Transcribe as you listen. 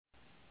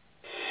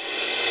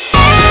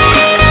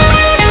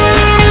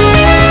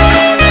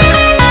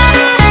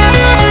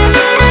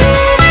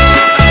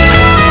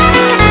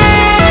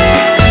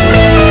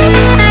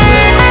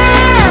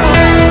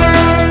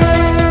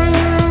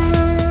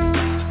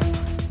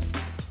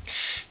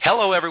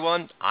Hello,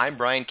 everyone. I'm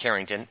Brian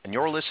Carrington, and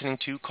you're listening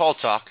to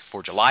CallTalk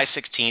for July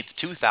 16th,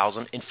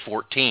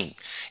 2014.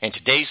 And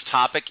today's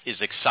topic is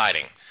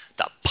exciting,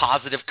 the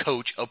Positive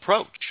Coach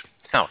Approach.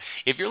 Now,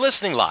 if you're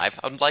listening live,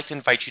 I would like to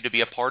invite you to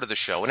be a part of the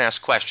show and ask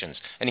questions.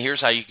 And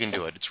here's how you can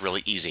do it. It's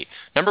really easy.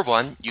 Number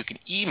one, you can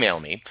email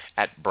me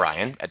at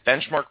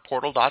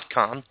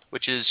brian@benchmarkportal.com,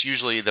 which is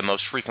usually the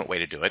most frequent way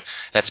to do it.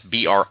 That's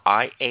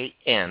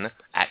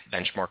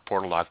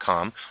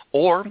BRIAN@benchmarkportal.com.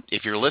 Or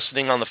if you're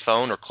listening on the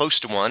phone or close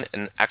to one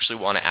and actually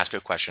want to ask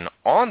a question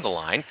on the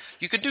line,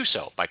 you can do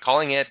so by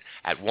calling it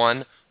at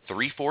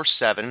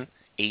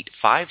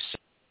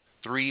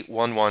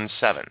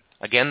 1-347-857-3117.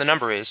 Again, the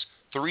number is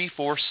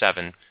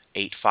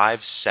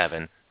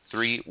 347-857-3117.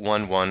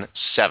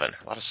 A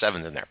lot of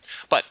sevens in there.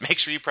 But make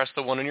sure you press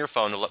the 1 on your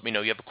phone to let me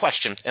know you have a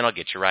question, and I'll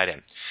get you right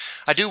in.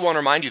 I do want to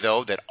remind you,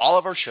 though, that all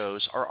of our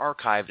shows are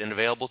archived and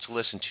available to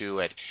listen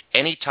to at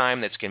any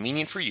time that's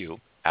convenient for you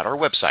at our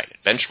website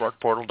at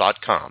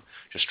benchmarkportal.com.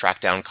 Just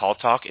track down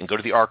CallTalk and go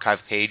to the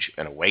archive page,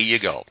 and away you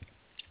go.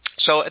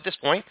 So at this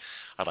point,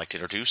 I'd like to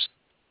introduce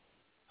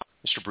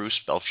Mr. Bruce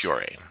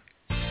Belfiore.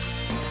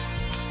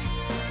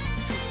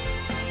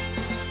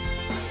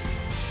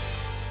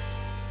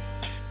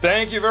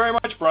 Thank you very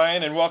much,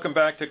 Brian, and welcome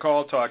back to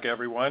Call Talk,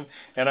 everyone.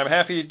 And I'm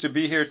happy to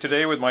be here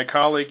today with my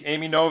colleague,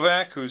 Amy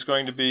Novak, who's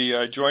going to be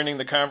joining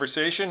the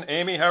conversation.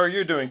 Amy, how are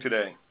you doing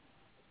today?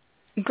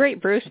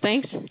 Great, Bruce.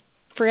 Thanks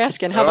for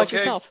asking. How about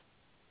yourself?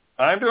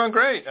 I'm doing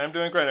great.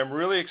 I'm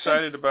really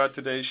excited about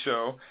today's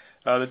show.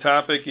 The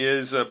topic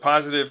is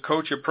Positive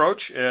Coach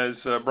Approach, as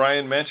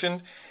Brian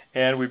mentioned,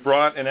 and we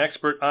brought an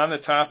expert on the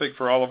topic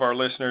for all of our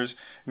listeners,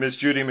 Ms.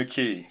 Judy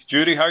McKee.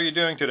 Judy, how are you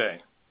doing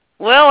today?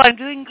 Well, I'm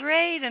doing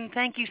great, and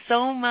thank you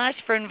so much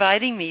for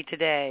inviting me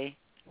today.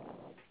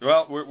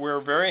 Well,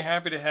 we're very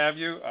happy to have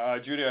you.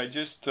 Judy, I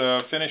just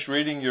finished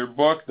reading your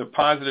book, The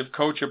Positive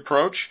Coach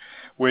Approach,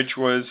 which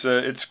was,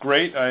 it's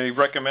great. I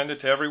recommend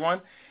it to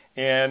everyone,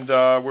 and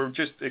we're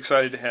just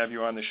excited to have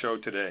you on the show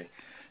today.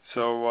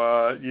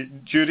 So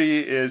Judy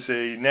is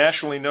a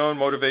nationally known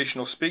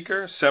motivational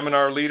speaker,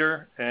 seminar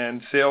leader,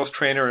 and sales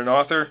trainer and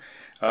author.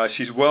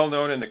 She's well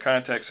known in the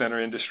contact center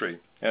industry.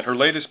 And her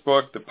latest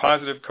book, The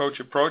Positive Coach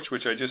Approach,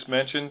 which I just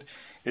mentioned,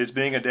 is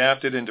being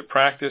adapted into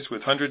practice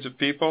with hundreds of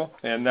people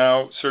and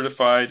now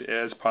certified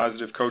as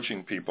positive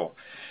coaching people.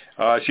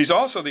 She's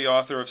also the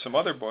author of some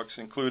other books,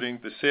 including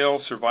The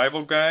Sales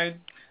Survival Guide,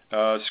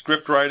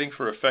 Script Writing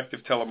for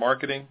Effective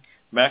Telemarketing,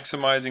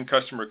 Maximizing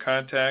Customer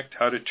Contact,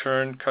 How to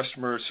Turn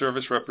Customer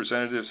Service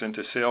Representatives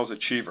into Sales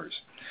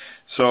Achievers.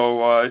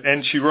 So,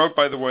 and she wrote,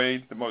 by the way,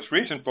 the most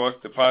recent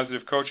book, The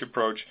Positive Coach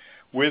Approach,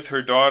 with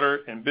her daughter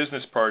and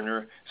business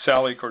partner,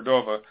 Sally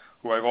Cordova,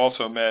 who I've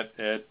also met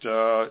at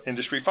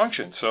industry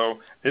functions. So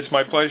it's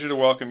my pleasure to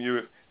welcome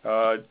you,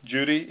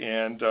 Judy.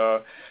 And,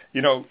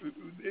 you know,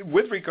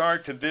 with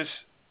regard to this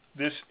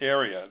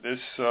area,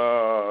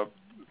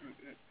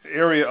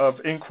 area of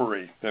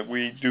inquiry that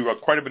we do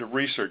quite a bit of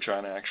research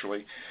on,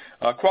 actually,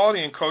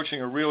 quality and coaching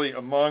are really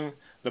among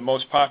the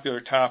most popular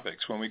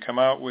topics. When we come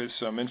out with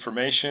some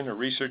information or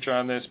research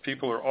on this,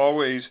 people are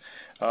always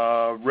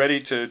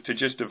ready to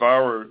just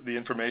devour the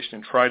information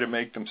and try to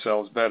make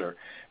themselves better.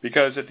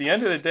 Because at the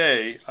end of the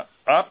day,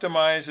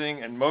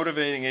 optimizing and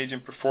motivating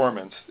agent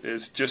performance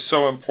is just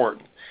so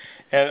important.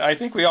 And I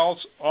think we all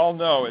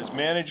know as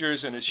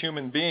managers and as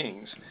human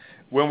beings,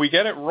 when we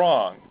get it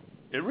wrong,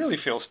 it really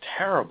feels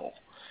terrible.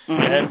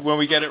 Mm-hmm. And when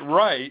we get it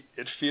right,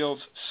 it feels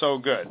so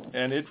good.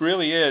 And it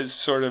really is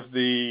sort of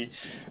the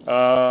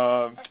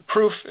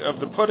proof of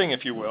the pudding,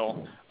 if you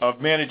will,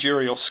 of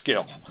managerial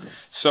skill.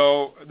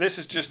 So this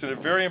is just a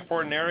very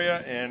important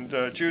area. And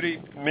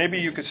Judy, maybe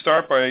you could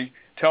start by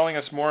telling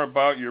us more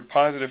about your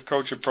Positive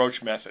Coach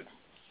Approach method.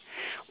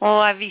 Well,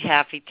 I'd be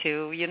happy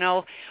to. You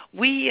know,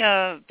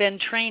 I've been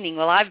training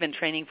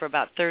for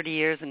about 30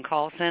 years in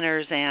call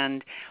centers,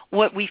 and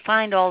what we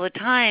find all the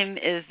time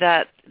is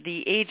that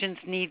the agents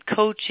need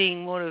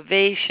coaching,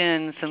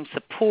 motivation, some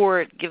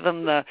support, give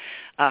them the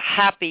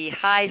happy,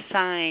 high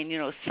sign, you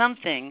know,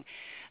 something,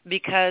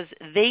 because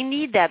they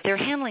need that. They're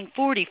handling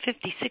 40,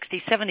 50,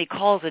 60, 70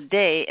 calls a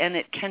day, and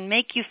it can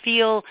make you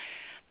feel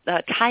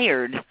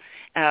tired,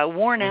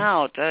 worn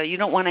out. You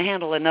don't want to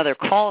handle another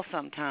call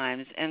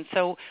sometimes. And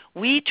so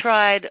we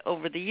tried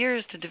over the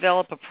years to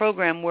develop a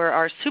program where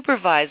our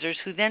supervisors,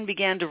 who then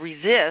began to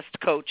resist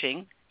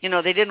coaching, you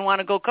know, they didn't want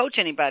to go coach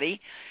anybody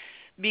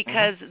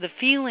because the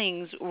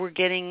feelings were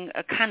getting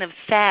kind of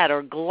sad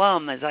or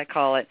glum, as I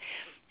call it.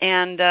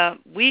 And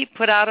we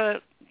put out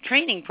a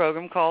training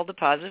program called the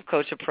Positive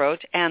Coach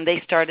Approach, and they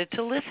started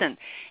to listen.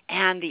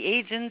 And the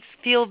agents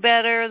feel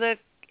better,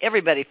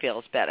 everybody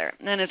feels better.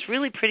 And it's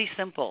really pretty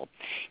simple.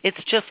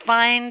 It's just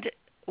find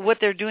what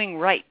they're doing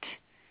right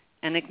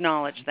and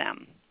acknowledge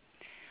them.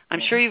 I'm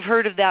sure you've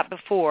heard of that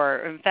before.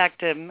 In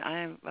fact,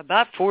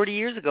 about 40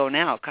 years ago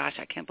now, gosh,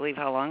 I can't believe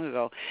how long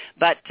ago,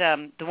 but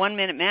the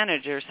one-minute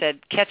manager said,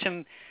 catch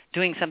them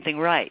doing something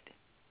right.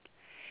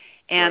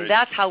 And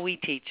that's how we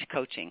teach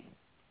coaching.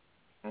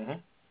 Mm-hmm.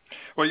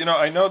 Well, you know,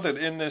 I know that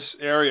in this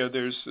area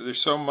there's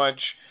so much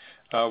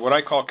what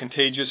I call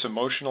contagious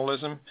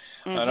emotionalism.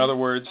 Mm-hmm. In other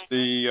words,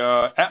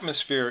 the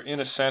atmosphere in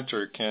a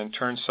center can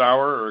turn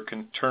sour or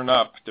can turn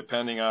up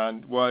depending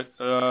on what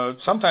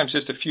sometimes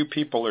just a few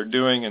people are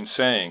doing and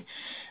saying.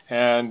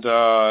 And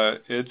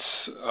it's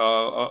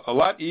a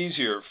lot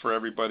easier for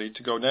everybody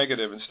to go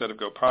negative instead of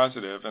go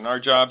positive. And our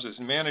jobs as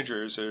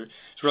managers is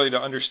really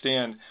to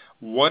understand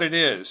what it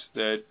is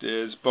that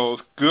is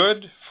both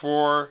good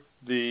for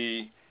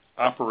the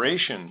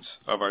operations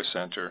of our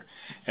center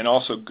and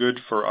also good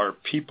for our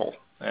people,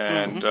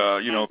 and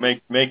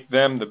make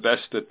them the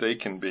best that they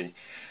can be.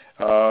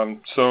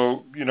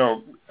 So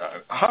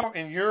how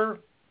in your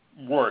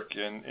work,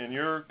 in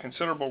your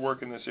considerable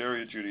work in this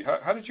area, Judy,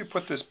 how did you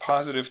put this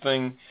positive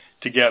thing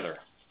together?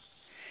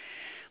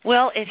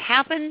 Well, it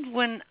happened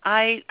when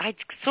I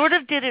sort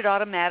of did it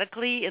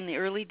automatically in the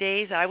early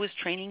days. I was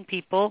training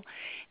people,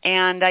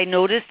 and I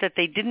noticed that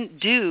they didn't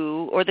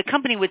do, or the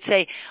company would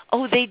say,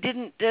 oh, they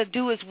didn't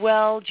do as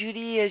well,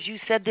 Judy, as you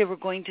said they were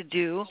going to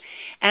do.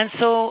 And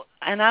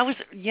I was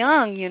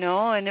young,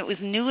 and it was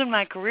new in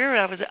my career.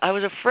 I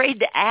was afraid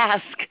to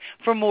ask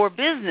for more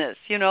business,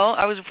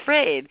 I was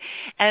afraid.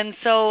 And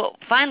so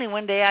finally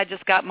one day I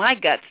just got my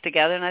guts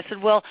together, and I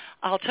said, well,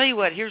 I'll tell you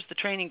what, here's the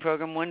training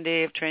program, 1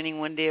 day of training,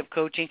 1 day of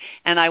coaching.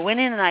 And I went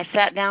in and I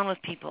sat down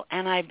with people,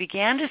 and I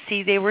began to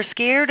see they were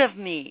scared of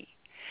me.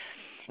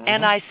 Mm-hmm.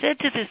 And I said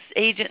to this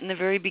agent in the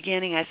very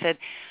beginning, I said,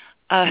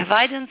 have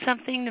I done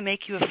something to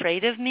make you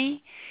afraid of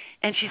me?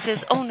 And she says,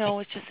 oh, no,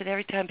 it's just that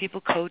every time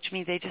people coach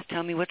me, they just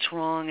tell me what's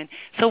wrong. And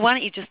so why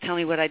don't you just tell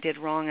me what I did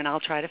wrong, and I'll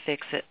try to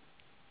fix it.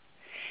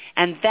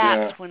 And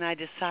that's when I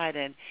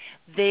decided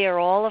they are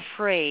all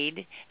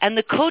afraid, and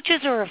the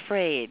coaches are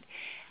afraid.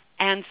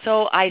 And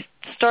so I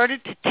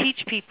started to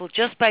teach people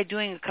just by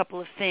doing a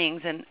couple of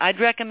things, and I'd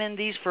recommend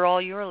these for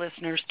all your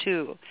listeners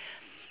too.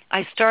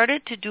 I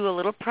started to do a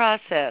little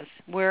process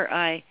where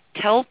I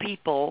tell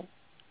people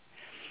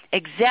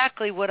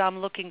exactly what I'm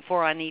looking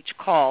for on each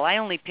call. I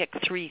only pick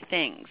 3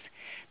 things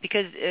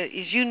because,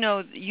 as you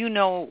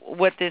know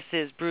what this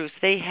is, Bruce.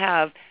 They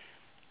have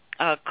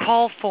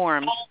call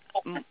forms,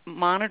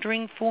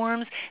 monitoring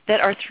forms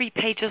that are 3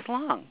 pages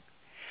long.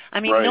 I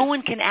mean, No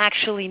one can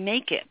actually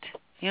make it.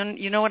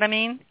 You know what I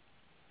mean?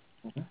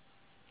 Mm-hmm.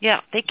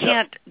 Yeah, they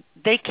can't. Yep.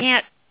 They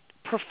can't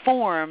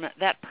perform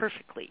that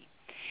perfectly.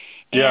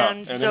 Yeah,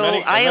 and in so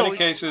many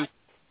cases,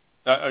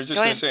 I was just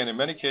going to say, and in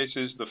many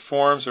cases, the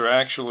forms are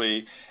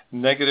actually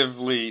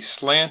negatively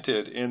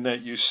slanted in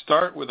that you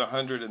start with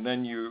 100 and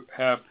then you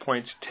have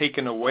points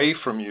taken away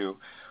from you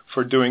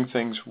for doing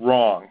things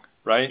wrong,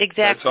 right?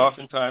 Exactly. That's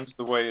oftentimes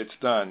the way it's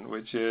done,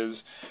 which is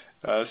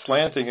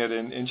slanting it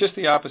in just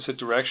the opposite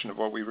direction of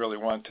what we really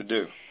want to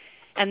do.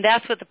 And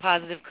that's what the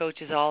Positive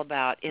Coach is all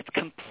about. It's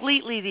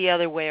completely the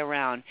other way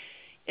around.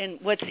 And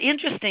what's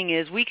interesting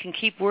is we can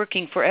keep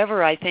working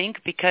forever, I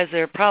think, because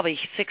there are probably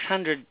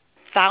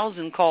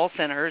 600,000 call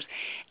centers,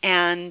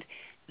 and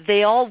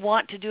they all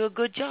want to do a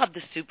good job.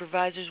 The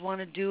supervisors want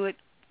to do it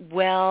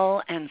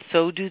well, and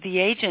so do the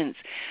agents.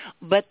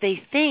 But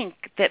they think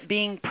that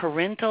being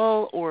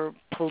parental or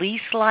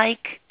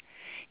police-like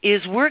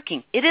is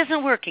working. It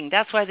isn't working.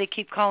 That's why they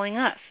keep calling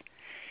us.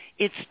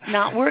 It's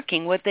not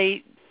working. What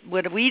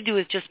we do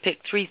is just pick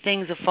 3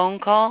 things a phone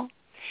call,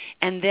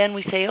 and then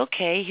we say,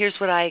 okay, here's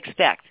what I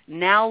expect.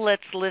 Now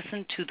let's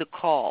listen to the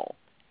call.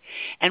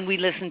 And we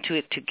listen to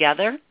it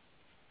together,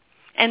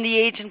 and the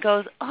agent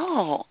goes,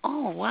 oh,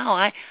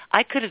 wow,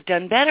 I could have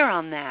done better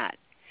on that.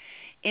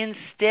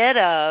 Instead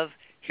of,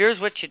 here's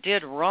what you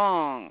did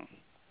wrong.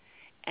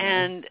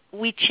 And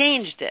we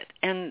changed it.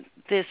 And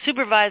the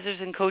supervisors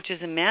and coaches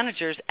and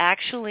managers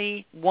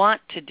actually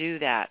want to do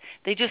that.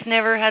 They just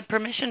never had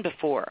permission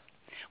before.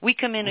 We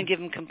come in and give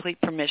them complete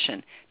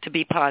permission to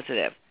be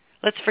positive.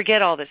 Let's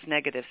forget all this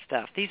negative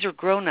stuff. These are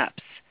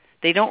grown-ups.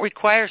 They don't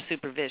require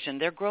supervision.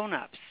 They're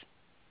grown-ups.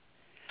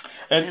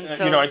 And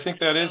so, I think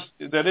that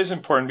is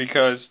important,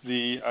 because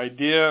the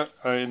idea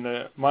in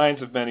the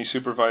minds of many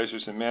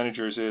supervisors and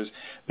managers is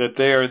that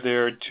they are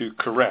there to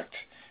correct.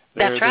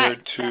 They're there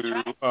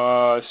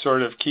to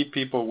sort of keep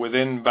people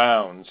within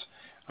bounds.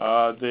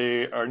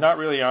 They are not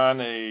really on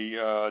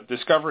a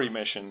discovery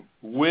mission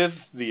with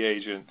the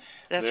agent.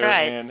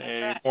 They're in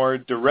a more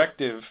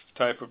directive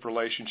type of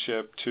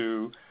relationship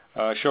to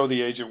show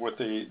the agent what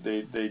they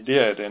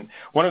did. And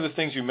one of the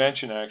things you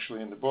mentioned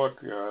actually in the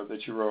book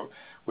that you wrote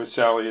with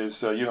Sally is,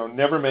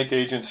 never make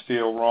agents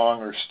feel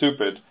wrong or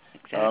stupid.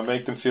 Exactly.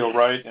 Make them feel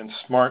right and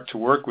smart to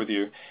work with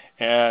you.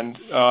 And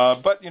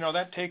but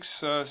that takes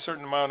a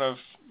certain amount of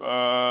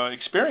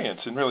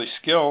experience and really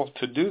skill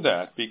to do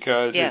that,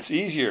 because it's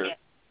easier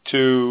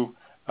to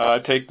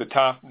take the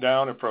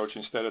top-down approach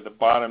instead of the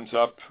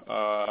bottoms-up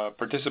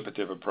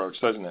participative approach,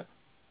 doesn't it?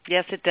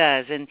 Yes, it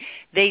does. And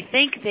they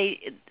think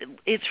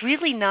it's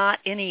really not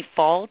any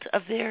fault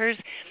of theirs.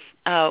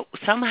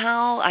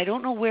 Somehow, I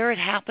don't know where it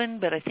happened,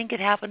 but I think it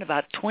happened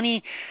about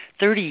 20,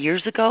 30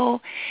 years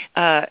ago.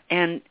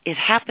 And it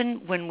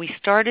happened when we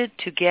started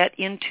to get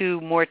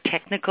into more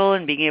technical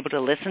and being able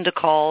to listen to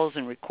calls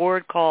and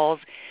record calls.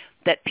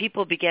 that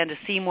people began to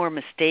see more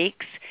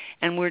mistakes,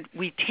 and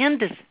we tend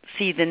to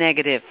see the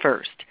negative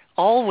first,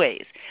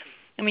 always.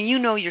 I mean, you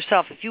know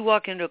yourself, if you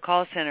walk into a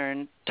call center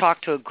and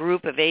talk to a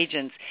group of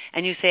agents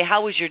and you say,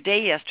 how was your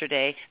day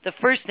yesterday, the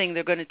first thing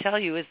they're going to tell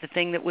you is the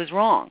thing that was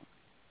wrong.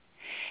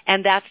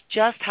 And that's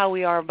just how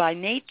we are by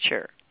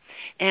nature.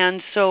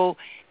 And so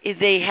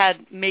they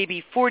had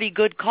maybe 40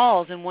 good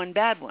calls and one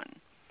bad one.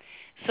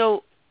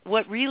 So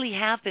what really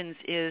happens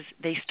is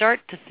they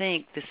start to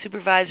think, the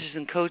supervisors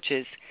and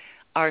coaches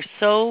are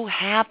so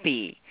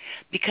happy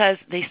because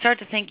they start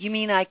to think, you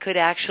mean I could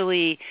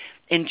actually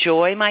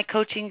enjoy my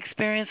coaching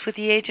experience with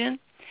the agent?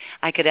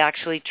 I could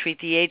actually treat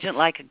the agent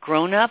like a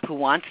grown-up who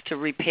wants to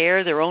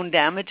repair their own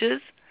damages?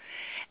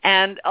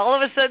 And all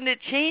of a sudden it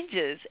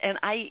changes. And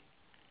I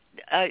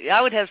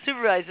would have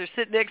supervisors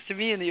sit next to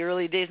me in the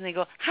early days, and they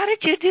go, how did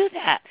you do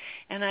that?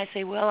 And I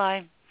say, well,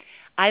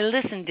 I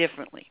listen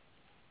differently.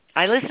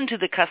 I listen to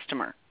the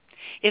customer.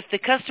 If the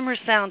customer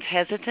sounds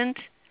hesitant,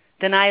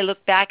 then I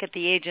look back at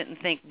the agent and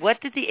think,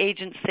 what did the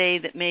agent say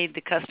that made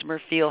the customer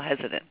feel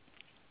hesitant?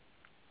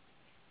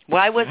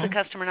 Why was the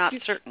customer not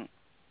certain?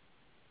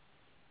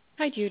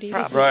 Hi, Judy.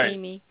 This is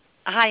Amy.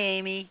 Hi,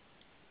 Amy.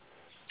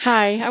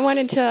 Hi. I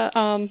wanted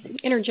to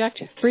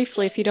interject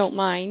briefly, if you don't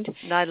mind.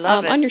 I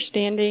love it.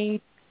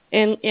 Understanding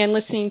and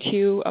listening to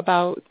you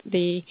about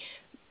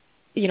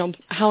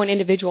how an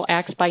individual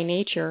acts by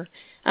nature.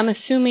 I'm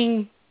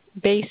assuming,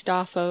 based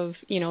off of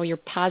your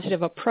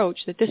positive approach,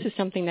 that this is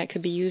something that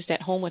could be used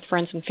at home with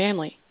friends and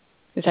family.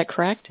 Is that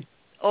correct?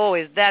 Oh,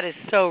 that is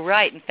so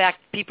right. In fact,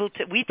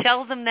 we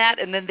tell them that,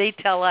 and then they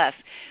tell us,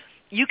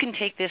 you can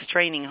take this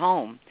training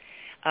home.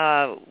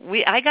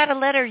 I got a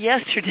letter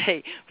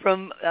yesterday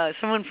from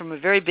someone from a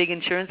very big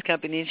insurance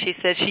company, and she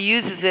says she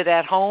uses it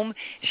at home.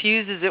 She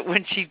uses it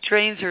when she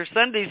trains her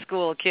Sunday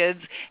school kids,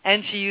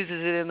 and she uses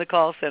it in the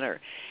call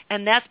center.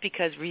 And that's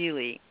because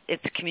really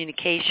it's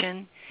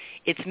communication.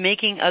 It's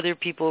making other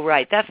people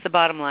right. That's the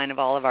bottom line of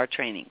all of our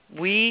training.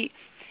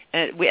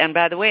 And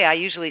by the way, I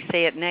usually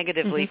say it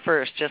negatively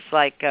first, just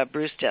like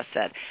Bruce just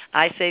said.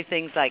 I say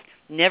things like,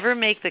 never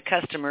make the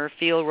customer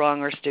feel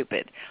wrong or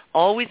stupid.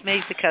 Always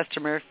make the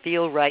customer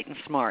feel right and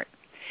smart.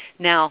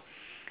 Now,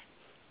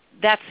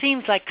 that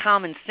seems like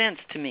common sense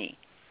to me.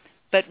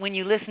 But when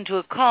you listen to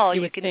a call,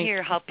 you can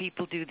hear how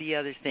people do the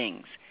other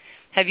things.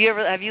 Have you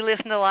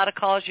listened to a lot of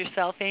calls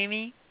yourself,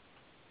 Amy?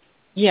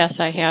 Yes,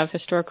 I have.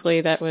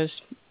 Historically, that was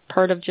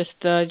part of just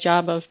the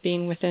job of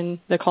being within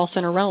the call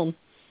center realm.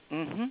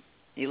 Mm-hmm.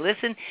 You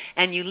listen,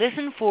 and you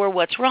listen for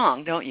what's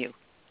wrong, don't you?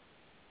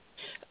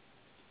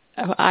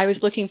 I was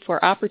looking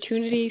for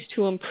opportunities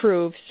to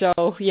improve.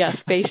 So, yes,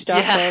 based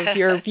off of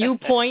your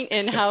viewpoint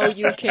and how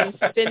you can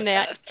spin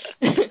that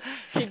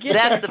to get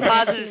That's the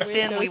positive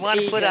spin we want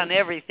to put on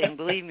everything,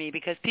 believe me,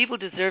 because people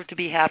deserve to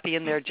be happy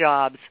in their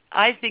jobs.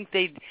 I think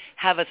they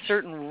have a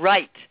certain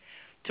right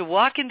to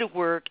walk into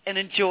work and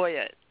enjoy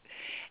it.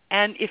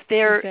 And if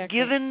they're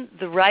given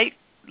the right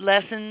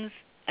lessons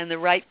and the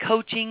right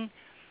coaching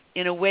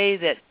in a way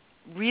that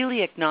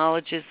really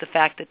acknowledges the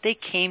fact that they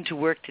came to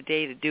work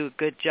today to do a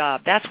good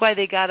job. That's why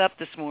they got up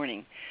this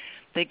morning.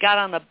 They got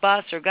on the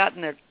bus or got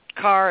in their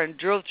car and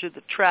drove through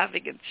the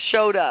traffic and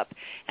showed up.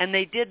 And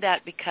they did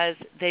that because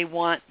they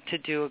want to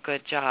do a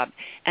good job.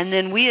 And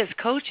then we as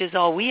coaches,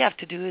 all we have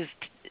to do is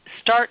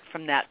start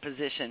from that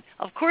position.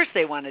 Of course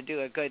they want to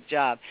do a good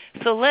job.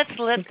 So let's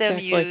let them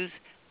use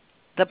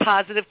the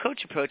positive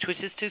coach approach,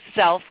 which is to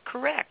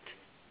self-correct.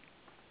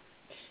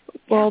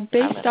 Well,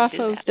 based off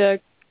of the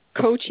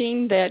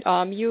coaching that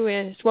you,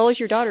 as well as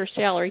your daughter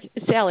Sally,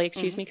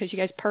 because you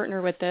guys partner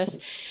with this.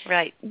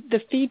 Right.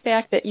 The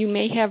feedback that you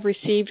may have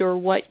received or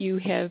what you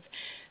have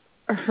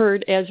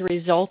heard as a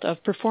result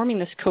of performing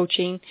this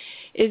coaching,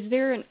 is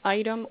there an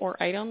item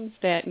or items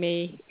that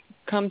may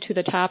come to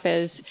the top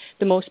as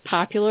the most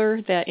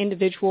popular that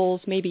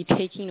individuals may be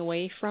taking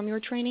away from your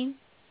training?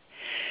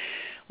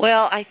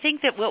 Well, I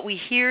think that what we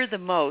hear the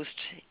most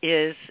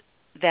is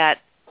that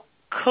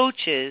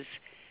coaches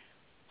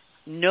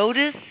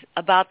notice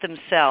about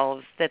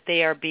themselves that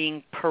they are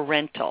being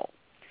parental.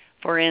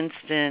 For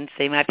instance,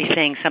 they might be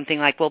saying something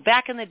like, well,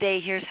 back in the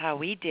day, here's how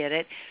we did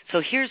it, so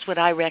here's what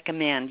I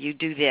recommend. You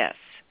do this.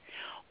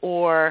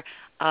 Or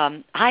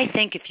I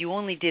think if you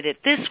only did it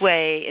this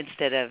way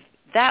instead of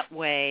that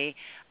way,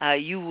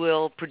 you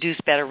will produce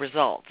better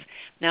results.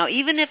 Now,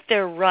 even if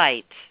they're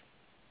right,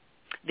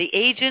 the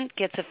agent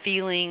gets a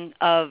feeling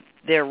of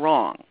they're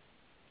wrong.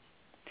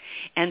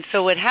 And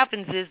so what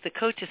happens is the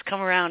coaches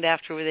come around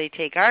after they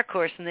take our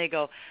course and they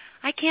go,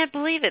 I can't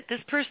believe it.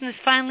 This person is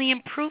finally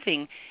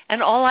improving.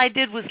 And all I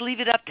did was leave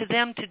it up to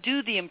them to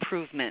do the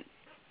improvement.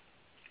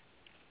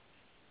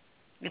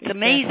 It's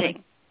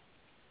amazing.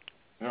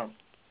 Yeah.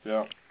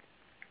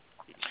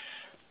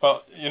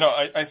 Well,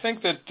 I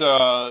think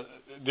that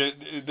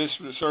this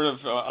sort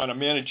of on a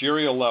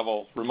managerial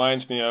level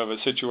reminds me of a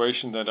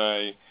situation that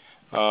I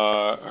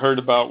heard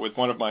about with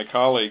one of my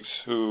colleagues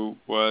who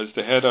was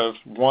the head of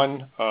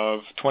one of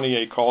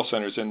 28 call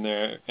centers in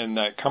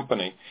that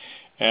company.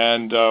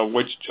 And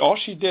which all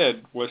she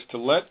did was to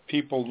let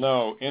people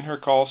know in her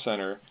call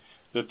center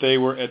that they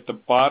were at the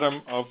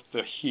bottom of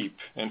the heap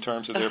in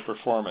terms of their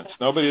performance.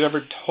 Nobody had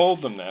ever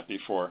told them that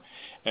before.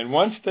 And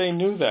once they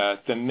knew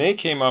that, then they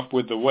came up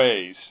with the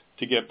ways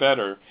to get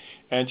better.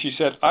 And she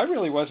said, I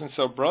really wasn't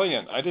so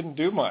brilliant. I didn't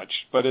do much.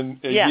 But in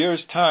a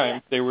year's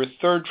time, they were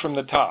third from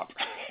the top.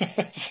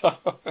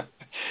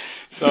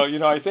 So,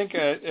 I think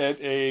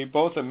at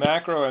both a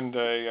macro and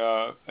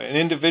an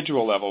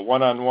individual level,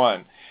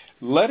 one-on-one,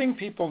 letting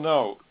people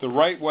know the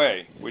right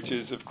way, which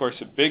is, of course,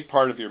 a big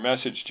part of your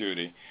message,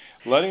 Judy,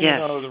 letting them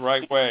know the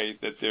right way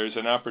that there's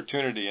an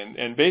opportunity,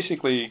 and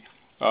basically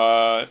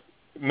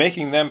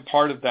making them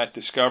part of that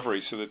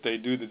discovery so that they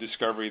do the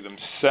discovery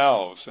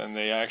themselves and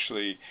they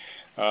actually,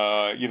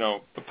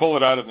 pull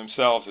it out of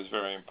themselves is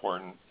very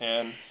important.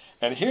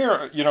 And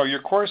here,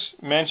 your course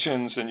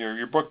mentions and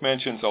your book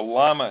mentions a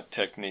llama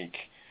technique.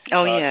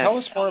 Oh, yeah. Tell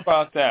us more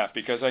about that,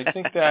 because I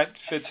think that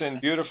fits in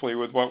beautifully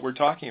with what we're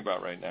talking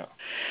about right now.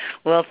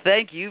 Well,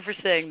 thank you for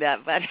saying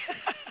that, but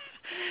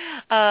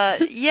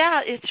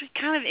it's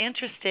kind of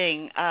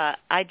interesting.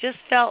 I just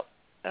felt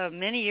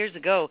many years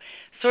ago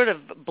sort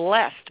of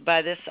blessed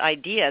by this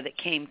idea that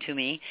came to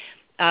me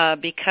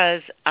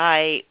because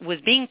I was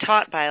being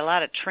taught by a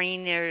lot of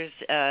trainers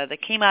that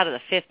came out of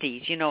the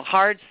 50s,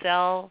 hard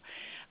sell,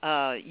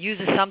 use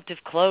assumptive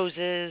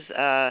closes,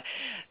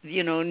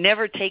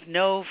 never take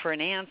no for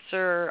an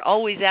answer,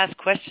 always ask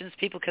questions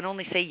people can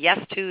only say yes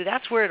to.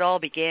 That's where it all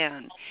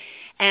began.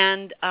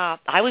 And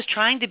I was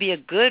trying to be a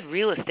good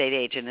real estate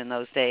agent in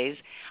those days.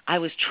 I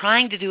was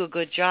trying to do a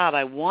good job.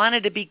 I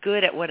wanted to be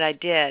good at what I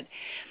did.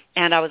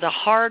 And I was a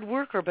hard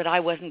worker, but I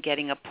wasn't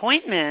getting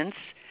appointments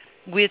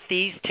with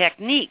these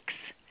techniques.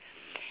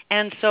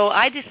 And so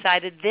I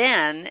decided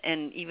then,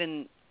 and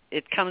even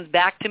it comes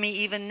back to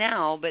me even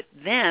now, but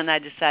then I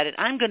decided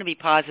I'm going to be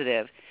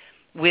positive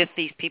with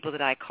these people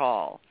that I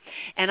call.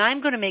 And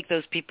I'm going to make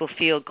those people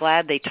feel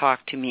glad they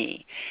talked to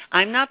me.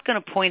 I'm not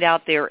going to point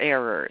out their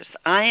errors.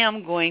 I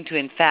am going to,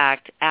 in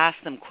fact, ask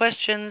them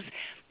questions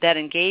that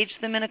engage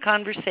them in a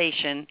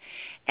conversation,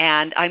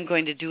 and I'm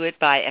going to do it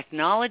by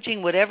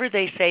acknowledging whatever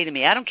they say to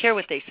me. I don't care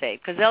what they say,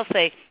 because they'll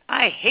say,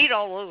 I hate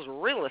all those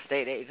real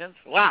estate agents.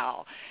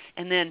 Wow.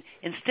 And then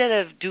instead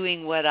of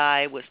doing what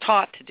I was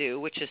taught to do,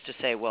 which is to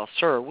say, well,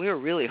 sir, we're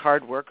really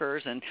hard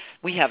workers and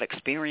we have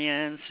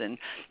experience and,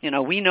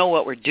 we know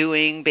what we're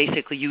doing.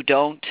 Basically, you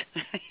don't.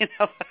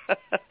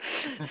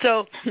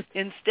 So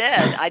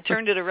instead, I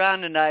turned it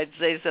around and I'd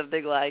say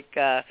something like,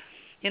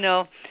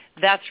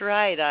 that's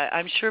right.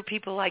 I'm sure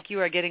people like you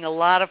are getting a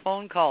lot of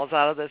phone calls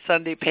out of the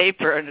Sunday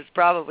paper, and it's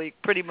probably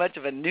pretty much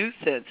of a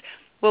nuisance.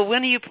 Well,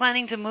 when are you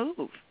planning to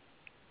move?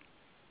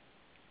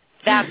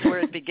 That's where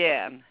it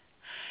began.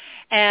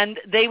 And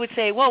they would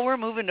say, well, we're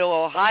moving to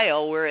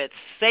Ohio where it's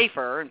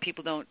safer and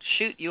people don't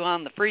shoot you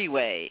on the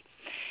freeway.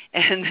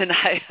 And then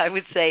I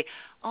would say,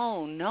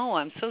 oh, no,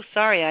 I'm so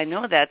sorry. I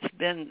know that's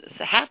been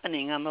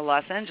happening on the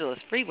Los Angeles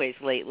freeways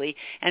lately,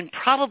 and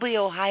probably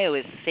Ohio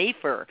is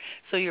safer,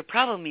 so you're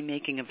probably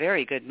making a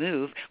very good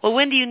move. Well,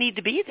 when do you need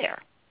to be there?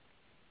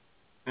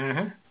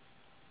 Mm-hmm.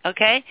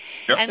 Okay?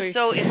 Yep. And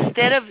so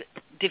instead of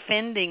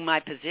defending my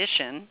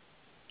position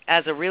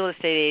as a real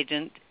estate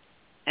agent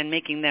and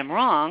making them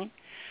wrong,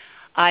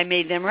 I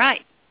made them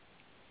right.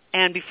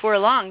 And before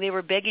long, they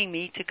were begging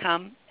me to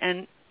come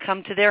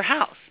to their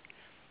house.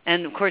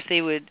 And, of course,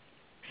 they would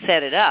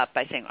set it up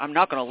by saying, I'm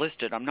not going to list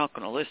it,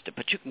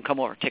 but you can come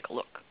over and take a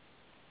look.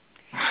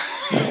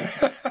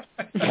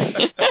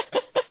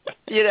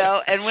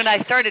 And when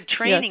I started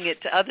training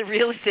it to other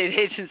real estate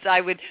agents,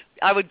 I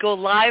would go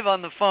live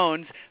on the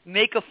phones,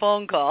 make a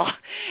phone call,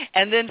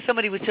 and then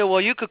somebody would say,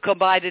 well, you could come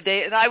by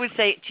today. And I would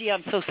say, gee,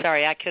 I'm so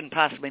sorry, I couldn't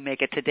possibly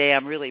make it today.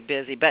 I'm really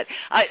busy. But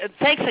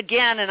thanks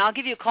again, and I'll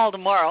give you a call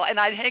tomorrow. And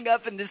I'd hang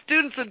up, and the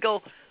students would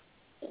go,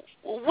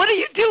 what are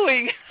you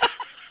doing?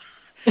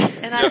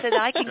 And I said,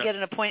 I can get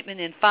an appointment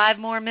in 5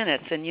 more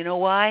minutes. And you know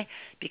why?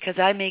 Because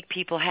I make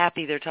people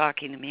happy they're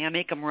talking to me. I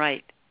make them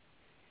right.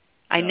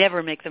 I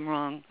never make them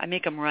wrong. I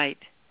make them right.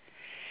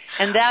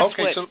 And that's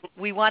what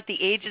we want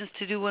the agents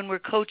to do when we're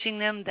coaching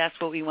them. That's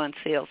what we want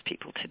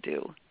salespeople to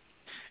do.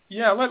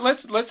 Yeah,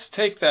 let's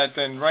take that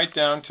then right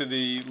down to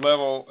the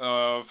level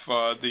of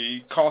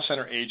the call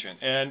center agent,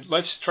 and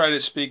let's try to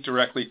speak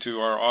directly to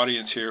our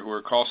audience here who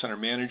are call center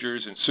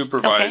managers and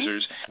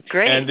supervisors. Okay.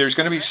 Great. And there's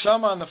going to be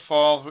some on the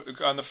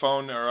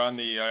phone or on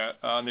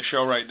the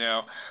show right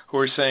now who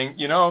are saying,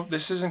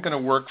 this isn't going to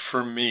work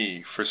for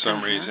me for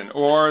some reason,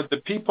 or the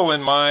people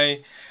in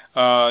my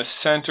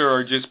center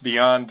are just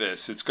beyond this.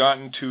 It's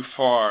gotten too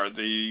far.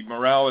 The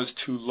morale is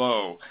too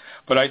low.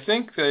 But I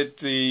think that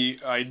the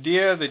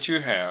idea that you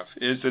have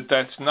is that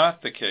that's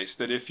not the case,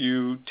 that if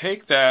you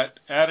take that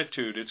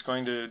attitude, it's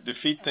going to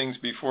defeat things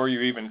before you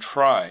even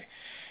try.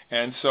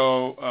 And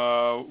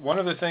so one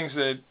of the things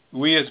that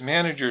we as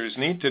managers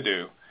need to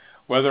do,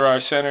 whether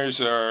our centers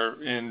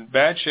are in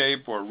bad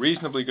shape or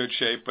reasonably good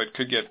shape but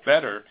could get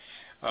better,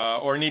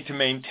 or need to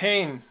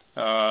maintain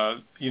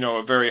a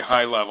very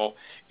high level,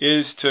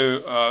 is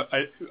to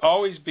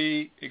always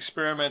be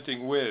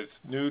experimenting with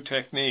new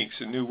techniques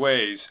and new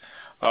ways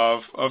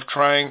of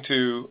trying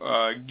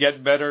to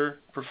get better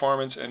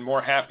performance and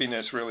more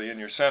happiness really in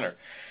your center.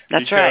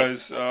 That's right.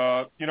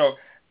 Because,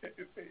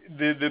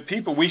 the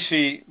people, we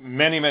see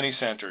many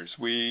centers.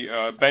 We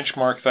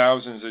benchmark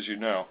thousands, as you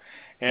know.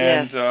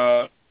 And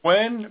yes.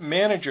 When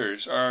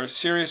managers are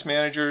serious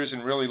managers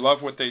and really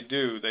love what they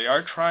do, they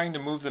are trying to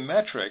move the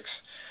metrics,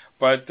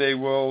 but they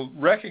will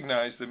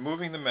recognize that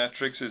moving the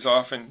metrics is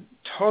often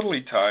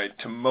totally tied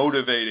to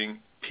motivating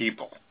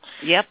people.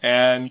 Yep.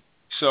 And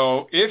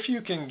so if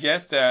you can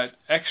get that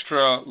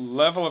extra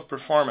level of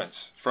performance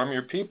from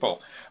your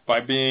people by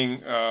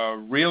being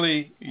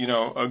really,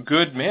 a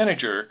good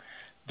manager,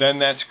 then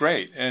that's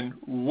great. And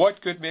what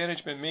good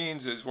management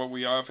means is what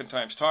we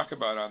oftentimes talk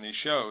about on these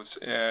shows.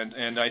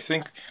 And I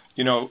think,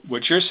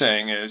 what you're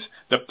saying is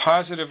the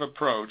positive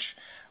approach,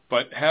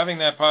 but having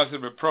that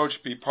positive approach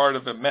be part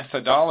of a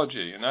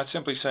methodology and not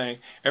simply saying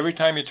every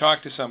time you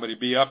talk to somebody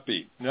be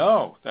upbeat.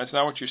 No, that's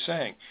not what you're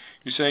saying.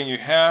 You're saying you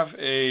have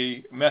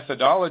a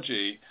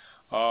methodology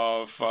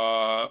of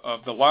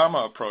the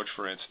Llama approach,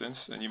 for instance,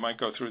 and you might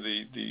go through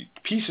the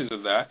pieces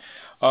of that,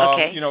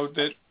 okay.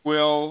 That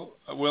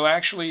will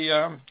actually,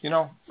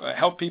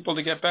 help people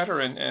to get better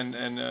and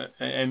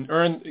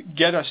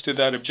get us to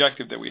that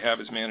objective that we have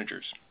as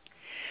managers.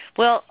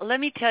 Well, let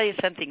me tell you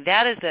something.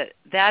 That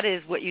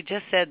is what you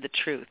just said, the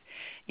truth.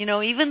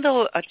 Even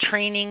though a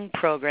training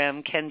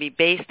program can be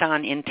based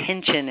on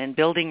intention and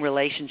building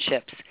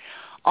relationships,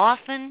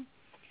 often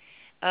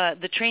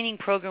the training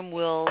program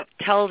will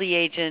tell the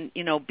agent,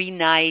 be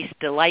nice,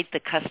 delight the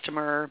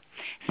customer.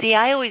 See,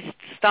 I always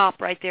stop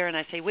right there and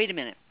I say, wait a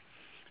minute.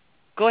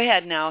 Go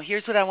ahead now.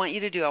 Here's what I want you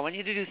to do. I want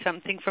you to do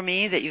something for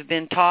me that you've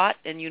been taught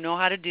and you know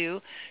how to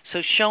do.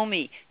 So show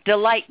me.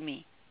 Delight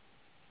me.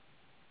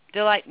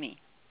 Delight me.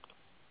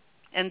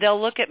 And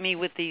they'll look at me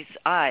with these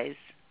eyes,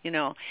 and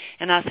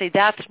I'll say,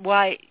 that's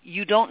why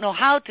you don't know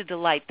how to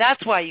delight.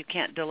 That's why you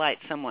can't delight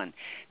someone.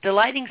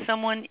 Delighting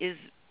someone is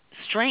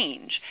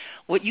strange.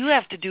 What you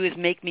have to do is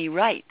make me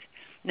right.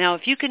 Now,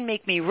 if you can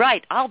make me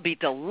right, I'll be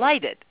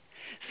delighted.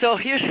 So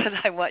here's what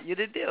I want you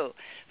to do.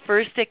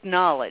 First,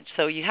 acknowledge.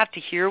 So you have to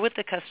hear what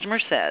the customer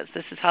says.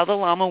 This is how the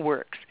Llama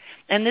works.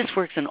 And this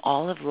works in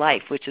all of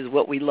life, which is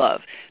what we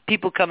love.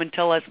 People come and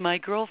tell us, my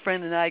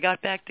girlfriend and I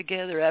got back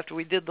together after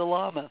we did the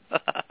Llama.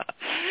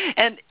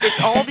 And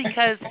it's all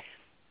because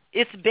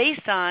it's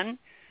based on,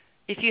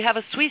 if you have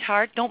a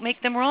sweetheart, don't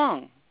make them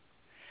wrong.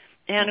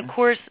 And, of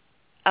course,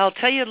 I'll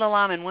tell you the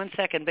Llama in 1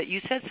 second, but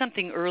you said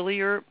something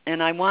earlier,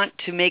 and I want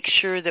to make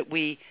sure that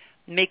we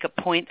make a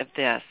point of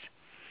this,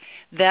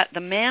 that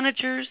the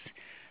managers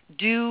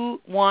do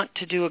want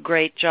to do a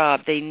great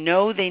job. They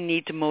know they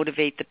need to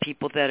motivate the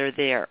people that are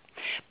there.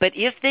 But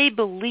if they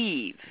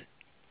believe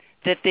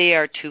that they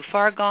are too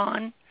far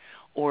gone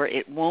or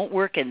it won't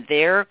work in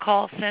their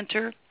call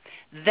center,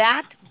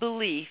 that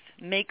belief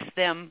makes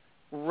them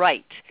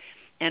right.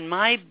 And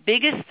my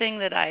biggest thing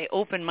that I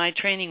open my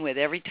training with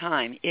every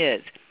time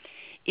is,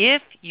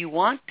 if you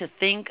want to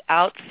think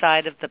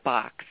outside of the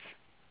box,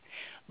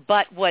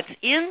 but what's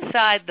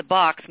inside the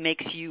box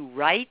makes you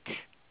right,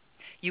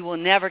 you will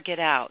never get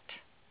out.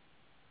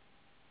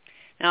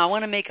 Now, I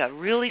want to make a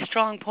really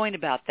strong point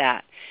about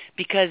that,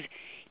 because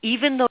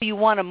even though you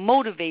want to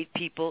motivate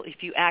people,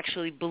 if you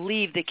actually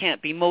believe they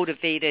can't be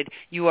motivated,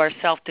 you are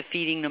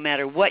self-defeating. No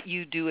matter what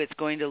you do, it's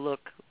going to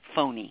look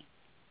phony.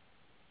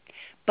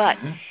 But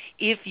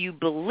if you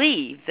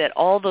believe that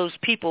all those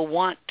people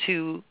want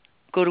to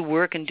go to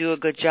work and do a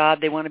good job,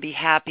 they want to be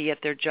happy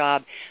at their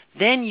job,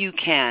 then you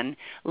can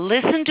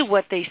listen to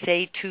what they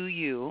say to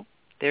you.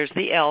 There's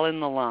the L in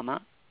the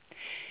Llama.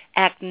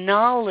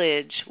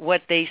 Acknowledge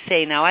what they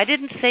say. Now, I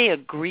didn't say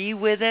agree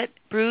with it,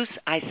 Bruce.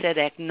 I said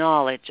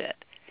acknowledge it,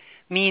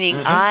 meaning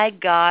I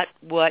got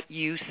what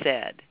you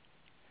said.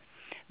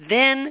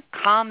 Then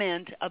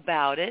comment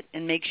about it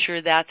and make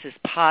sure that's as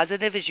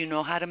positive as you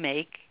know how to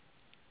make.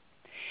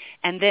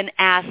 And then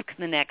ask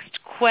the next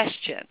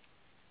question.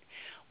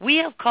 We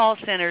have call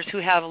centers who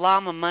have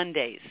Llama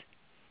Mondays.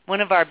 One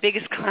of our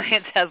biggest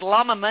clients has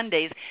Llama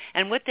Mondays,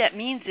 and what that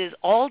means is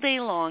all day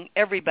long,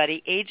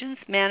 everybody,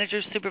 agents,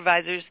 managers,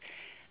 supervisors,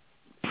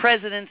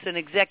 presidents, and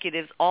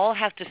executives all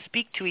have to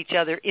speak to each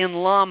other in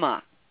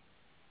Llama.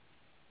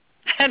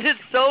 And it's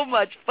so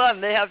much fun.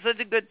 They have such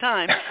a good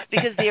time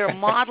because they are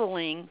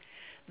modeling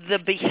the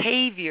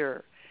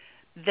behavior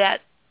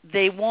that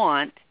they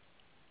want,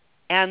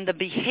 and the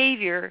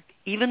behavior,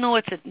 even though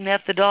it's a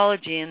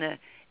methodology and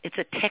it's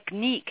a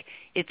technique,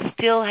 it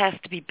still has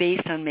to be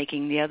based on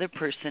making the other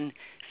person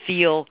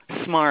feel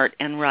smart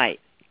and right.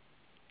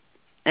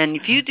 And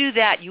if you do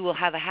that, you will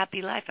have a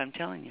happy life, I'm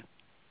telling you.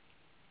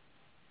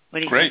 What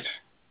do you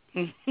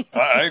think?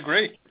 I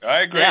agree.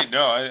 Yeah.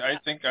 No, I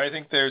think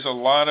there's a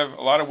lot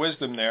of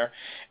wisdom there.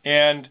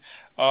 And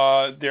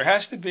there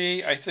has to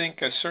be, I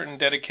think, a certain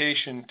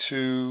dedication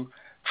to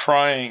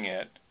trying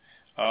it.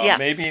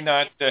 Maybe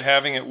not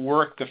having it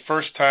work the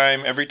first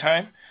time every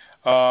time,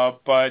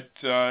 but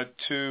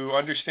to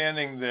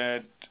understanding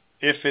that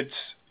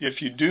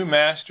if you do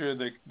master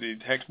the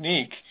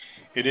technique,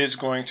 it is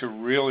going to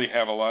really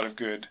have a lot of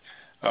good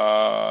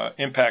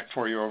impact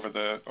for you over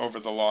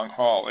the long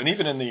haul, and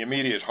even in the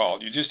immediate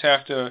haul. You just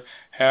have to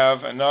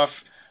have enough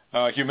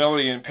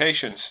humility and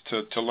patience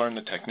to learn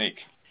the technique.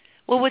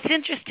 Well, what's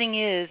interesting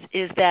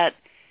is that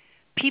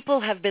people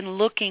have been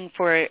looking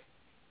for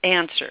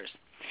answers.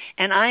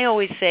 And I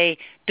always say,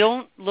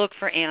 don't look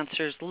for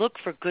answers. Look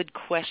for good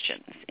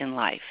questions in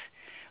life.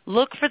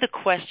 Look for the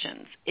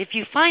questions. If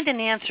you find an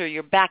answer,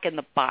 you're back in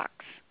the box.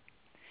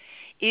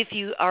 If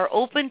you are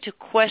open to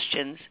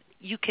questions,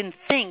 you can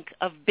think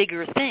of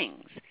bigger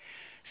things.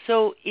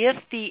 So if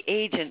the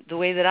agent, the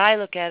way that I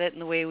look at it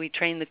and the way we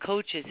train the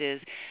coaches is,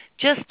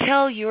 just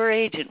tell your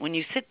agent, when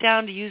you sit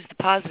down to use the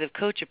positive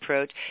coach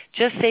approach,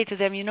 just say to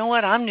them, you know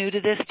what, I'm new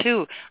to this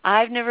too.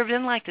 I've never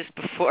been like this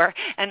before,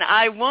 and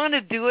I want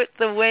to do it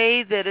the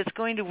way that it's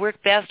going to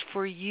work best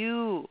for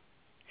you.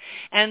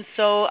 And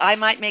so I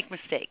might make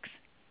mistakes,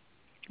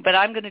 but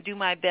I'm going to do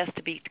my best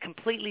to be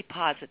completely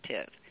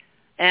positive.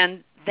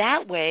 And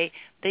that way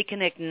they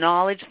can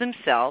acknowledge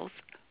themselves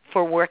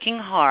for working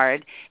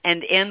hard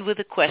and end with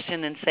a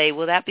question and say,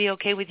 will that be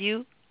okay with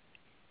you?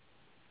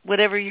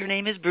 Whatever your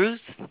name is,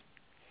 Bruce.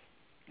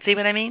 See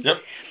what I mean? Yep.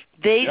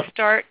 They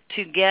start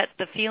to get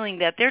the feeling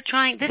that they're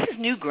trying. This is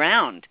new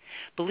ground.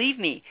 Believe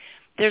me,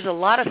 there's a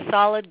lot of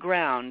solid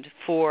ground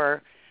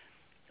for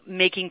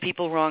making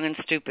people wrong and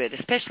stupid,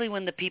 especially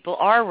when the people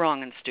are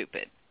wrong and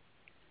stupid.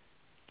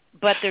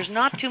 But there's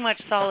not too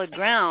much solid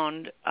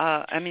ground.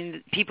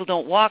 People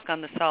don't walk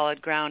on the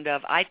solid ground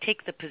of, I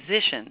take the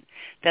position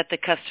that the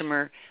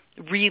customer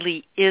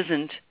really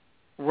isn't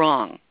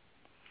wrong.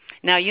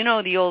 Now, you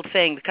know the old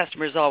saying, the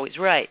customer is always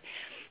right.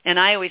 And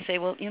I always say,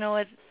 well, you know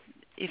what?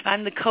 If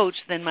I'm the coach,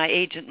 then my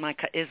agent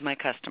is my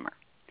customer.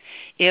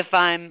 If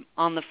I'm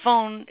on the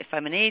phone, if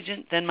I'm an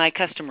agent, then my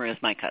customer is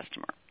my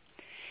customer.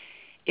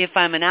 If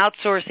I'm an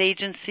outsource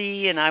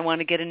agency and I want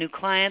to get a new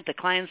client, the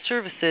client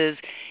services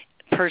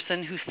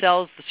person who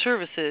sells the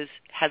services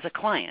has a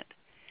client.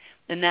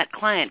 And that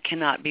client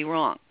cannot be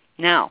wrong.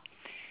 Now,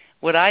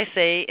 what I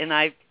say, and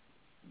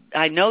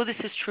I know this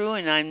is true,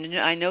 and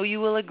I know you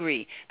will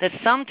agree, that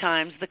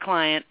sometimes the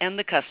client and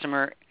the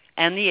customer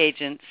and the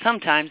agent,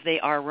 sometimes they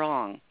are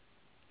wrong.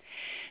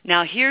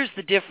 Now, here's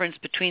the difference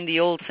between the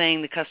old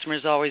saying, the customer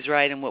is always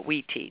right, and what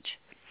we teach.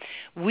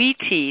 We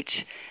teach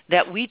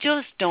that we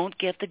just don't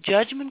get the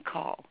judgment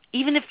call.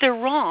 Even if they're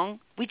wrong,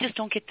 we just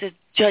don't get to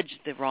judge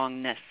the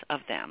wrongness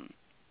of them.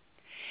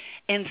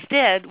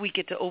 Instead, we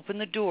get to open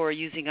the door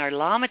using our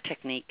llama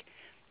technique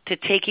to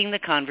taking the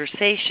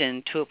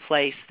conversation to a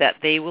place that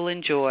they will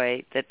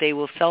enjoy, that they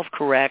will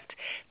self-correct,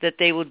 that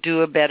they will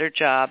do a better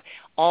job,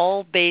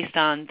 all based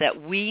on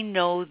that we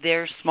know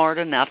they're smart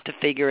enough to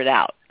figure it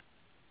out.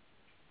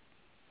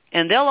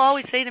 And they'll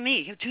always say to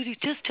me, Judy,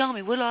 just tell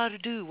me what I ought to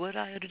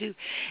do.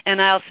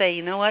 And I'll say,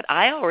 you know what,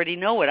 I already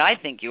know what I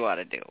think you ought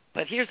to do.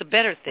 But here's a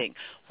better thing.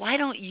 Why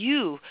don't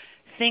you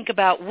think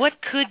about what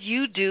could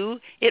you do?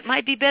 It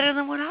might be better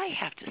than what I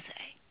have to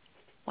say.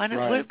 What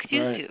could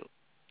you do?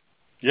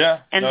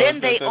 Yeah. And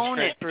then they own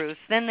it, Bruce.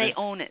 Then they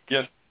own it.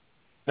 Yes.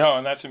 No,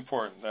 and that's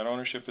important. That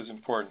ownership is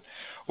important.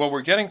 Well,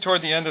 we're getting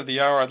toward the end of the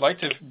hour. I'd like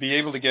to be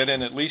able to get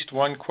in at least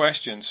one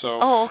question.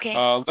 So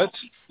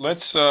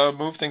let's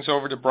move things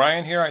over to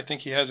Brian here. I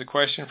think he has a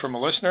question from a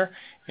listener.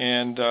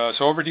 And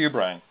so over to you,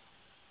 Brian.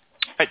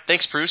 All right,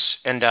 thanks, Bruce.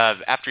 And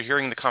after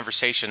hearing the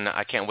conversation,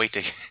 I can't wait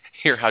to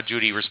hear how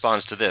Judy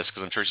responds to this,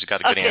 because I'm sure she's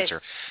got a good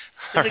answer.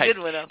 It's a good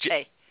one,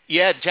 okay.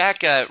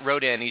 Jack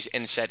wrote in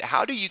and said,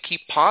 how do you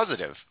keep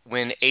positive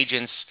when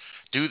agents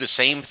do the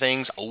same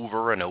things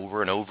over and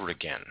over and over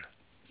again?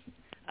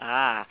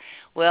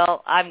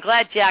 Well, I'm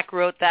glad Jack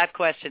wrote that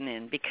question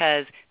in,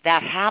 because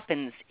that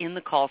happens in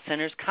the call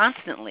centers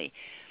constantly.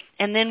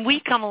 And then we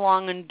come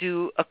along and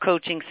do a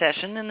coaching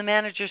session, and the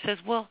manager says,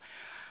 well,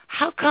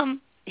 how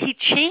come he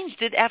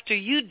changed it after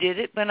you did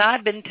it, but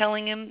I've been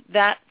telling him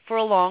that for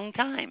a long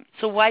time?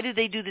 So why do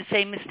they do the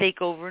same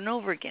mistake over and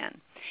over again?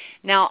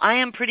 Now, I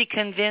am pretty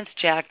convinced,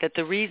 Jack, that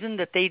the reason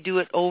that they do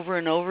it over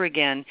and over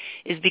again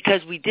is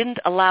because we didn't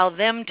allow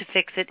them to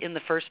fix it in the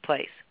first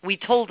place. We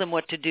told them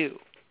what to do.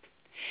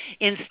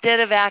 Instead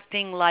of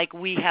acting like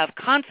we have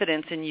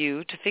confidence in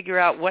you to figure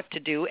out what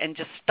to do and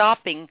just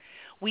stopping,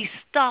 we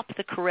stop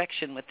the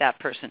correction with that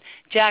person.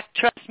 Jack,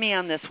 trust me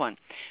on this one.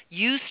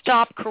 You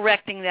stop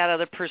correcting that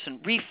other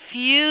person.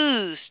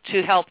 Refuse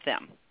to help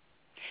them.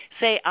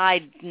 Say,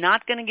 I'm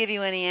not going to give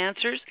you any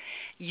answers.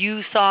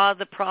 You saw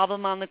the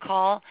problem on the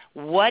call.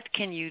 What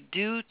can you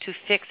do to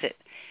fix it?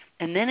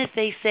 And then if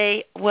they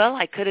say, well,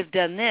 I could have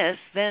done this,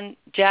 then,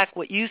 Jack,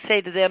 what you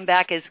say to them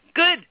back is,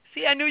 good.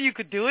 See, I knew you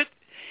could do it.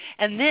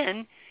 And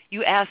then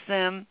you ask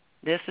them,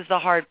 this is the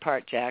hard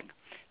part, Jack.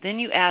 Then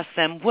you ask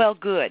them, well,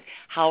 good.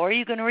 How are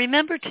you going to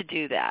remember to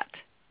do that?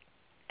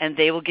 And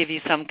they will give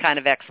you some kind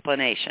of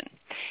explanation.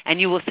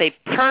 And you will say,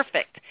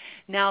 perfect.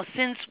 Now,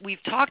 since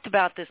we've talked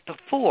about this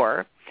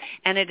before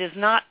and it has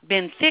not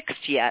been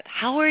fixed yet,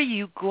 how are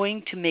you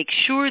going to make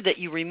sure that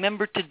you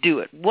remember to do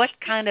it? What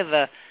kind of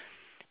a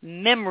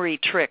memory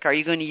trick are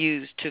you going to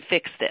use to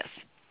fix this?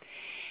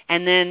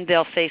 And then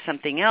they'll say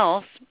something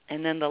else,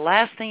 and then the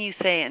last thing you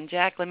say, and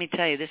Jack, let me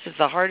tell you, this is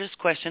the hardest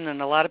question,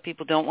 and a lot of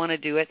people don't want to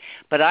do it,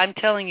 but I'm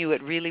telling you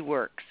it really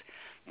works.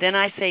 Then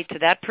I say to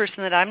that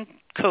person that I'm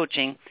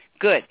coaching,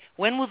 good,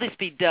 when will this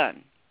be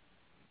done?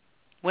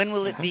 When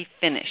will it be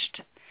finished?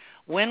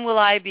 When will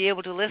I be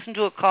able to listen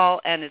to a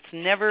call and it's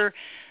never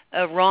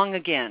wrong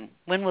again?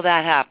 When will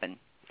that happen?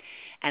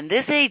 And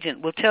this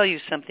agent will tell you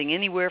something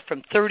anywhere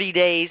from 30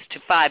 days to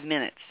 5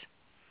 minutes.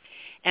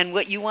 And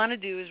what you want to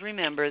do is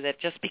remember that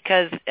just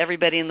because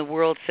everybody in the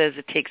world says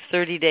it takes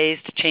 30 days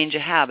to change a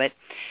habit,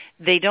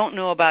 they don't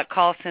know about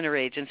call center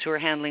agents who are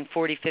handling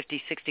 40,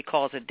 50, 60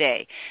 calls a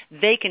day.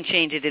 They can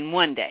change it in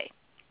one day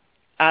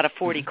out of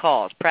 40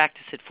 calls,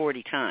 practice it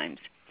 40 times.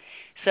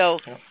 So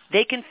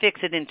they can fix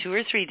it in 2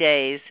 or 3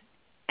 days.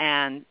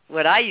 And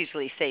what I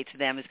usually say to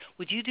them is,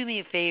 would you do me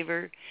a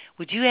favor?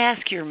 Would you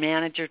ask your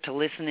manager to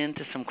listen in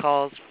to some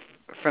calls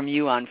from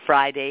you on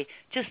Friday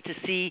just to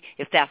see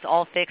if that's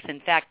all fixed? In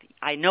fact,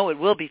 I know it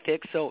will be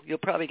fixed, so you'll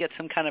probably get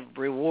some kind of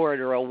reward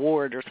or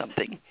award or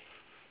something.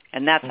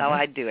 And that's how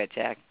I do it,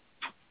 Jack.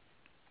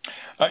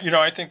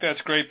 I think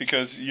that's great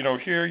because,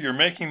 here you're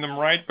making them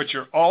right, but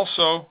you're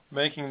also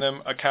making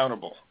them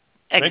accountable.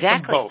 Exactly.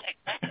 Make them both.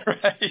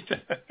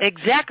 Right?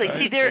 Exactly. Right.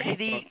 See,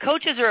 the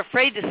coaches are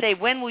afraid to say,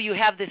 when will you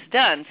have this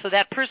done? So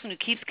that person who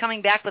keeps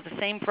coming back with the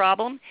same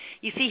problem,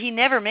 you see, he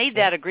never made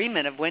that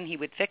agreement of when he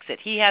would fix it.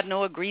 He had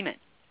no agreement.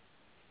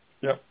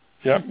 Yep.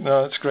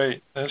 No, that's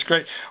great. That's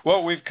great.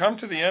 Well, we've come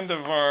to the end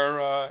of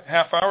our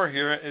half hour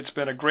here. It's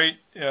been a great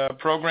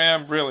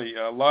program, really.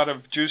 A lot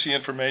of juicy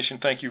information.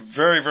 Thank you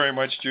very, very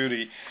much,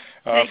 Judy,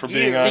 for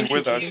being on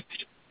with us.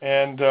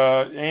 And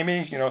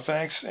Amy,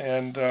 thanks.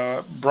 And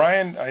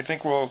Brian, I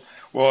think we'll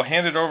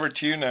hand it over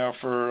to you now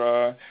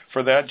for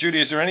that.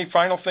 Judy, is there any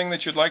final thing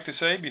that you'd like to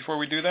say before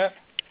we do that?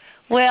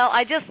 Well,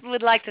 I just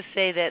would like to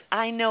say that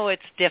I know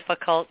it's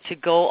difficult to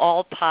go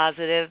all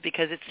positive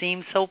because it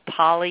seems so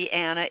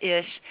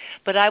Pollyanna-ish,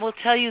 but I will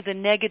tell you the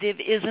negative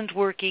isn't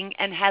working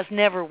and has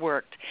never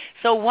worked.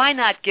 So why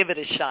not give it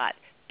a shot?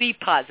 Be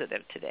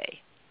positive today.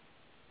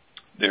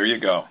 There you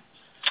go.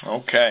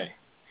 Okay.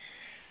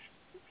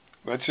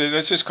 Let's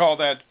just call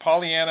that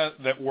Pollyanna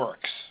that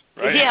works,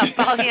 right? Yeah,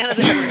 Pollyanna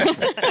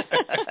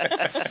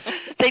that works.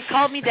 They've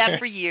called me that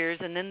for years,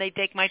 and then they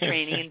take my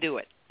training and do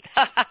it.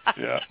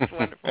 Yeah. It's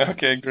wonderful.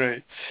 Okay,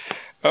 great.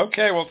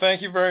 Okay, well,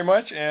 thank you very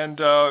much. And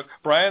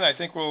Brian, I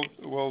think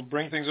we'll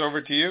bring things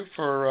over to you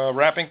for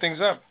wrapping things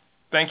up.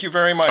 Thank you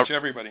very much,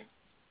 everybody.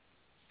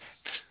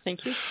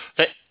 Thank you.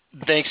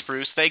 Thanks,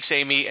 Bruce. Thanks,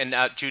 Amy, and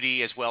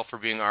Judy as well for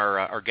being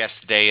our guest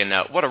today. And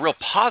what a real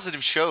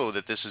positive show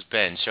that this has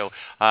been. So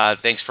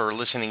thanks for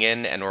listening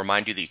in, and I'll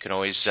remind you that you can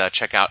always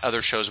check out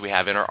other shows we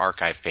have in our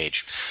archive page.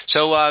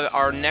 So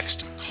our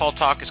next Call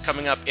Talk is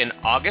coming up in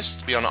August.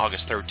 It'll be on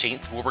August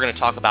 13th, where we're going to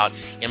talk about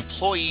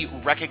employee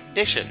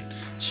recognition.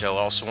 So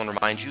I also want to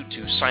remind you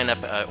to sign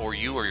up, or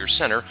you or your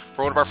center,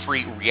 for one of our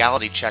free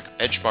reality check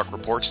benchmark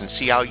reports and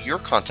see how your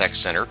contact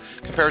center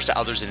compares to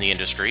others in the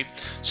industry.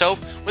 So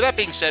with that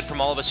being said,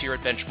 from all of us here at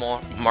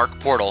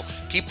Benchmark Portal,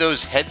 keep those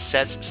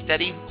headsets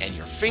steady and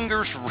your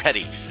fingers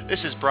ready. This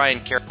is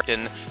Brian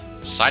Carrington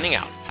signing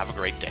out. Have a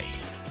great day.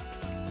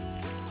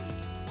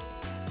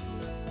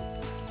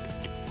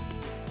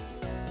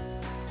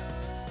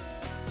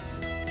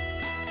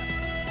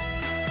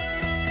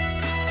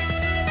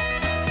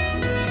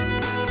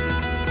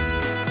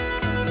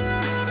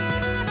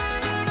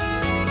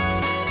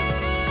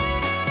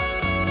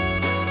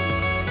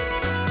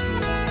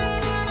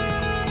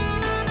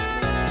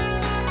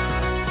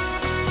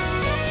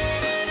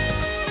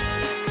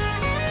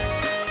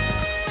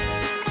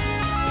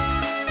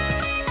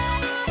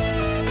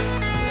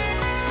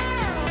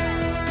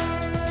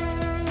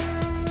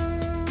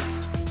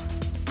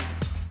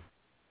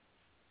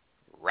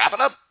 Wrap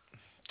it up.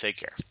 Take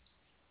care.